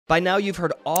By now, you've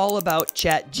heard all about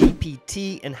Chat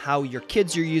GPT and how your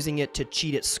kids are using it to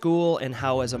cheat at school and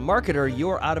how as a marketer,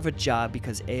 you're out of a job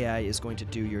because AI is going to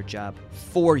do your job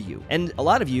for you. And a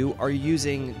lot of you are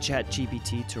using Chat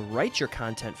GPT to write your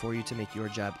content for you to make your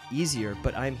job easier.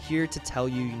 But I'm here to tell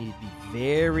you, you need to be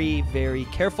very, very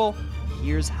careful.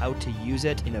 Here's how to use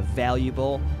it in a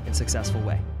valuable and successful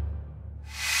way.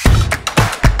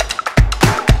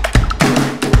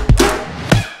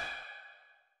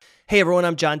 Hey everyone,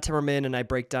 I'm John Timmerman, and I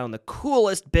break down the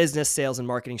coolest business, sales, and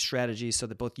marketing strategies so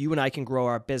that both you and I can grow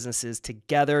our businesses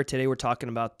together. Today we're talking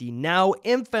about the now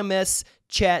infamous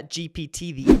Chat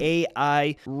GPT, the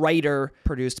AI writer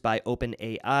produced by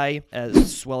OpenAI,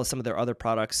 as well as some of their other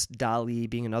products, DALL-E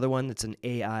being another one that's an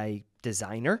AI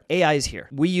designer. AI is here.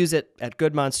 We use it at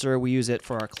Good Monster. We use it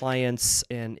for our clients,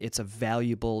 and it's a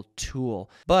valuable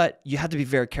tool. But you have to be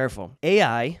very careful.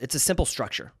 AI, it's a simple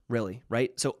structure, really,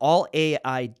 right? So all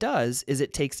AI does is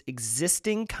it takes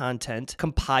existing content,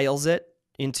 compiles it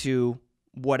into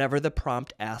whatever the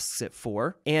prompt asks it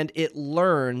for, and it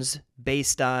learns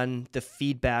based on the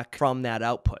feedback from that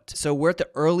output. So we're at the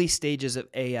early stages of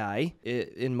AI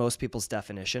in most people's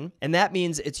definition, and that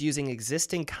means it's using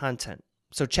existing content.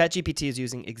 So ChatGPT is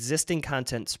using existing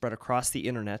content spread across the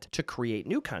internet to create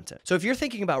new content. So if you're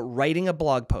thinking about writing a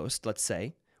blog post, let's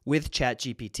say, with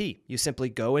ChatGPT, you simply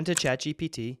go into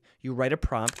ChatGPT, you write a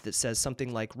prompt that says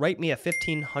something like, write me a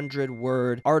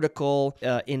 1,500-word article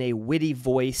in a witty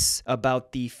voice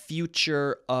about the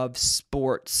future of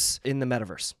sports in the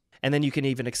metaverse. And then you can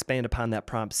even expand upon that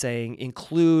prompt saying,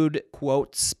 include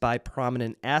quotes by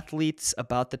prominent athletes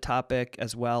about the topic,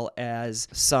 as well as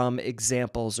some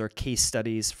examples or case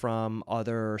studies from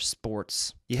other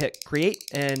sports. You hit create,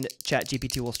 and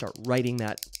ChatGPT will start writing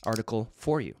that article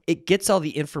for you. It gets all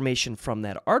the information from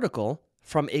that article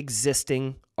from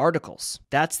existing articles.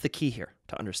 That's the key here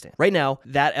to understand. Right now,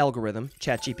 that algorithm,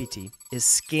 ChatGPT, is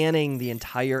scanning the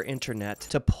entire internet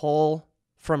to pull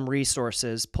from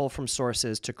resources, pull from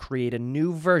sources to create a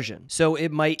new version. So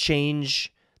it might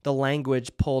change the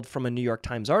language pulled from a New York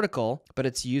Times article, but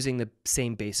it's using the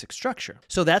same basic structure.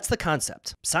 So that's the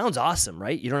concept. Sounds awesome,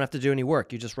 right? You don't have to do any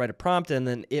work. You just write a prompt and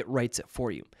then it writes it for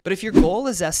you. But if your goal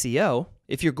is SEO,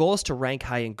 if your goal is to rank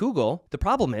high in Google, the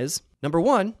problem is, number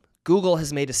one, Google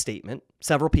has made a statement.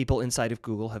 Several people inside of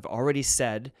Google have already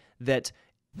said that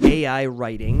AI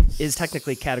writing is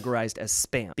technically categorized as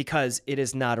spam because it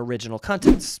is not original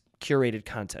content, it's curated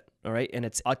content, all right? And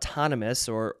it's autonomous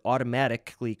or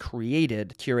automatically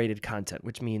created curated content,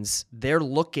 which means they're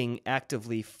looking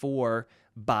actively for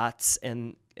bots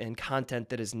and content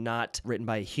that is not written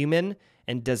by a human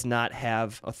and does not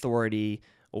have authority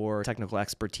or technical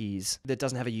expertise, that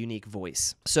doesn't have a unique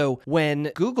voice. So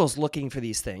when Google's looking for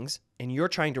these things and you're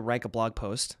trying to rank a blog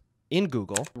post in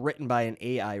Google written by an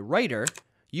AI writer,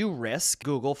 you risk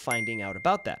Google finding out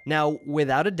about that. Now,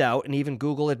 without a doubt, and even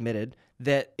Google admitted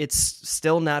that it's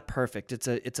still not perfect.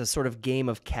 It's a sort of game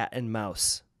of cat and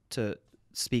mouse, to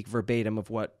speak verbatim of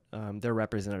what their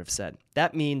representative said.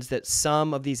 That means that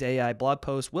some of these AI blog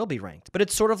posts will be ranked. But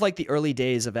it's sort of like the early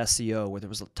days of SEO where there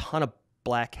was a ton of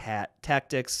black hat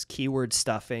tactics, keyword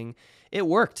stuffing. It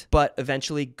worked, but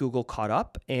eventually Google caught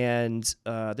up, and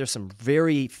there's some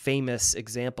very famous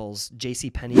examples,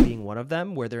 JCPenney being one of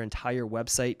them, where their entire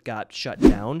website got shut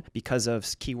down because of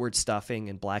keyword stuffing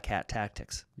and black hat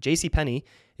tactics. JCPenney,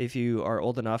 if you are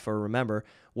old enough or remember,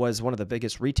 was one of the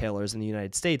biggest retailers in the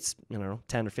United States,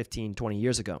 10 or 15, 20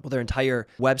 years ago. Well, their entire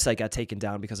website got taken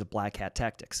down because of black hat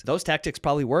tactics. Those tactics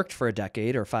probably worked for a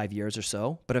decade or 5 years or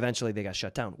so, but eventually they got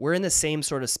shut down. We're in the same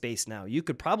sort of space now. You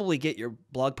could probably get your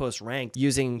blog post ranked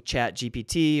using Chat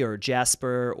GPT or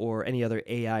Jasper or any other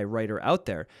AI writer out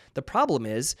there. The problem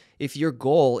is, if your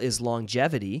goal is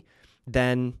longevity,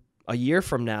 then a year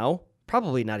from now,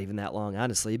 probably not even that long,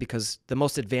 honestly, because the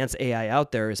most advanced AI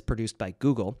out there is produced by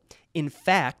Google. In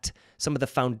fact, some of the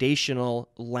foundational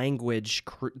language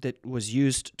that was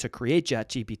used to create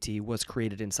ChatGPT was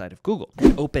created inside of Google.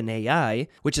 And OpenAI,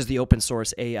 which is the open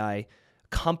source AI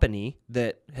company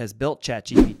that has built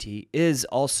ChatGPT, is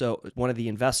also one of the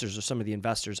investors, or some of the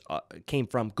investors came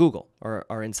from Google or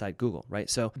are inside Google, right?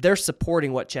 So they're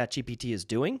supporting what ChatGPT is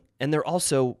doing, and they're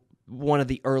also one of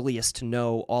the earliest to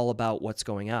know all about what's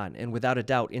going on. And without a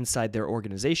doubt, inside their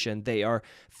organization, they are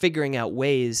figuring out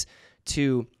ways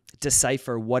to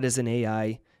decipher what is an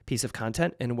AI piece of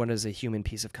content and what is a human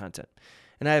piece of content.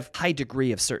 And I have a high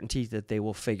degree of certainty that they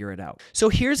will figure it out. So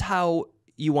here's how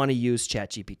you want to use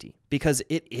ChatGPT, because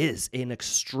it is an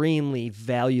extremely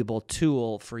valuable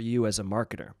tool for you as a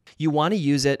marketer. You want to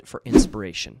use it for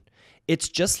inspiration. It's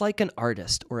just like an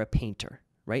artist or a painter.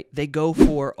 right? They go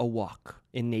for a walk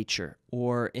in nature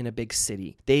or in a big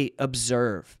city. They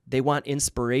observe. They want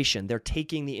inspiration. They're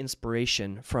taking the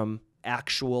inspiration from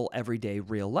actual everyday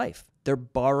real life. They're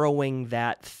borrowing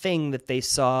that thing that they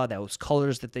saw, those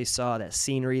colors that they saw, that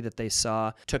scenery that they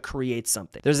saw to create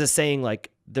something. There's a saying like,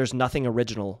 there's nothing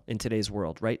original in today's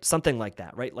world, right? Something like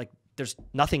that, right? Like there's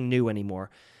nothing new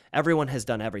anymore. Everyone has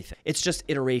done everything. It's just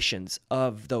iterations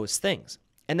of those things.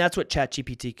 And that's what Chat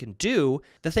GPT can do.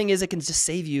 The thing is, it can just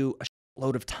save you a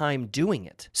load of time doing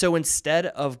it. So instead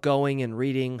of going and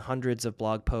reading hundreds of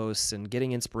blog posts and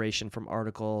getting inspiration from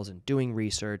articles and doing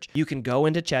research, you can go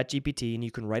into Chat GPT and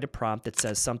you can write a prompt that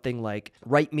says something like,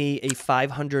 write me a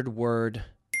 500-word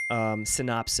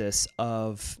synopsis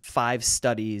of 5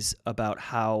 studies about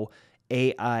how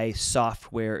AI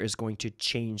software is going to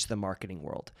change the marketing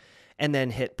world. And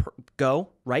then hit go,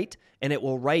 write, and it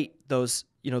will write those,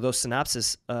 those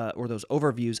synopsis or those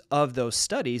overviews of those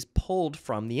studies pulled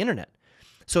from the internet.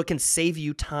 So it can save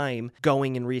you time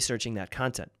going and researching that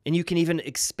content. And you can even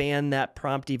expand that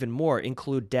prompt even more,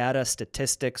 include data,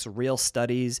 statistics, real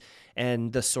studies,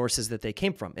 and the sources that they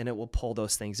came from, and it will pull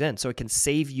those things in. So it can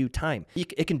save you time.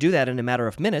 It can do that in a matter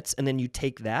of minutes, and then you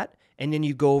take that, and then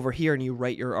you go over here and you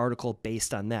write your article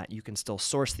based on that. You can still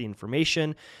source the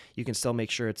information. You can still make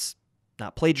sure it's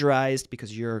not plagiarized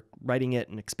because you're writing it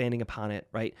and expanding upon it,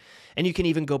 right? And you can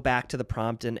even go back to the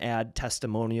prompt and add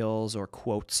testimonials or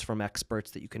quotes from experts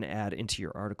that you can add into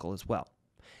your article as well.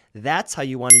 That's how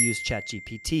you want to use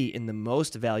ChatGPT in the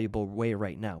most valuable way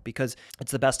right now, because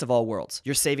it's the best of all worlds.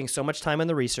 You're saving so much time on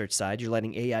the research side. You're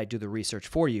letting AI do the research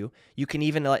for you. You can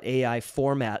even let AI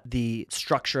format the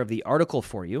structure of the article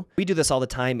for you. We do this all the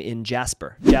time in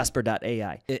Jasper,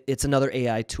 jasper.ai. It's another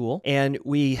AI tool, and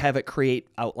we have it create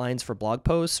outlines for blog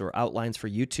posts or outlines for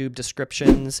YouTube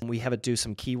descriptions. We have it do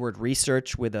some keyword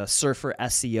research with a Surfer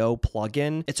SEO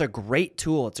plugin. It's a great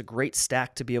tool. It's a great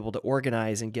stack to be able to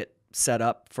organize and get set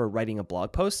up for writing a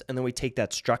blog post. And then we take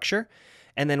that structure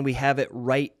and then we have it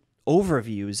write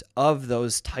overviews of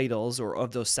those titles or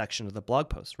of those sections of the blog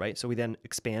post, right? So we then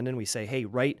expand and we say, hey,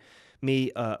 write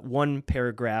me a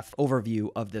 1-paragraph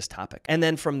overview of this topic. And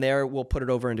then from there, we'll put it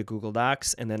over into Google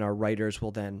Docs, and then our writers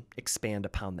will then expand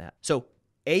upon that. So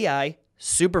AI,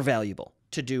 super valuable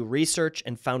to do research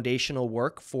and foundational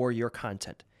work for your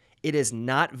content. It is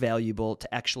not valuable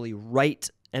to actually write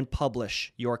and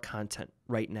publish your content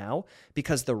right now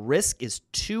because the risk is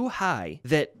too high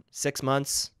that 6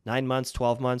 months, 9 months,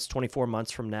 12 months, 24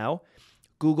 months from now,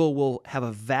 Google will have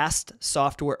a vast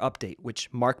software update,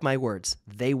 which, mark my words,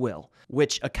 they will,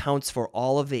 which accounts for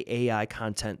all of the AI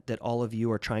content that all of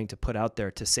you are trying to put out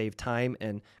there to save time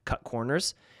and cut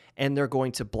corners. And they're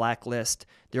going to blacklist,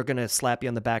 they're going to slap you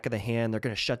on the back of the hand, they're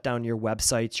going to shut down your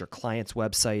websites, your clients'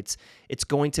 websites. It's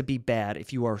going to be bad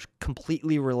if you are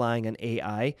completely relying on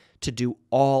AI to do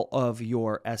all of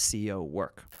your SEO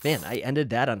work. Man, I ended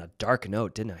that on a dark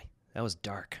note, didn't I? That was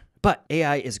dark. But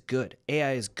AI is good.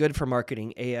 AI is good for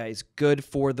marketing. AI is good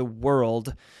for the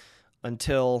world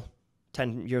until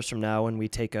 10 years from now when we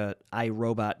take a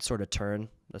iRobot sort of turn.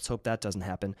 Let's hope that doesn't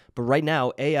happen. But right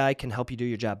now, AI can help you do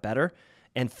your job better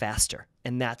and faster.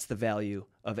 And that's the value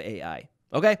of AI.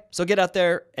 Okay, so get out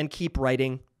there and keep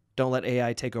writing. Don't let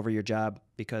AI take over your job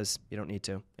because you don't need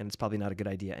to. And it's probably not a good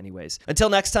idea anyways. Until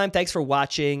next time, thanks for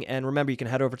watching. And remember, you can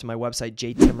head over to my website,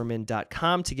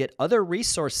 jtimmerman.com, to get other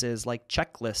resources like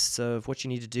checklists of what you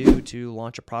need to do to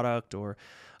launch a product or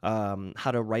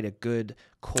how to write a good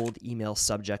cold email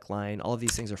subject line. All of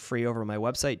these things are free over on my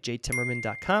website,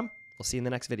 jtimmerman.com. We'll see you in the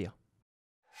next video.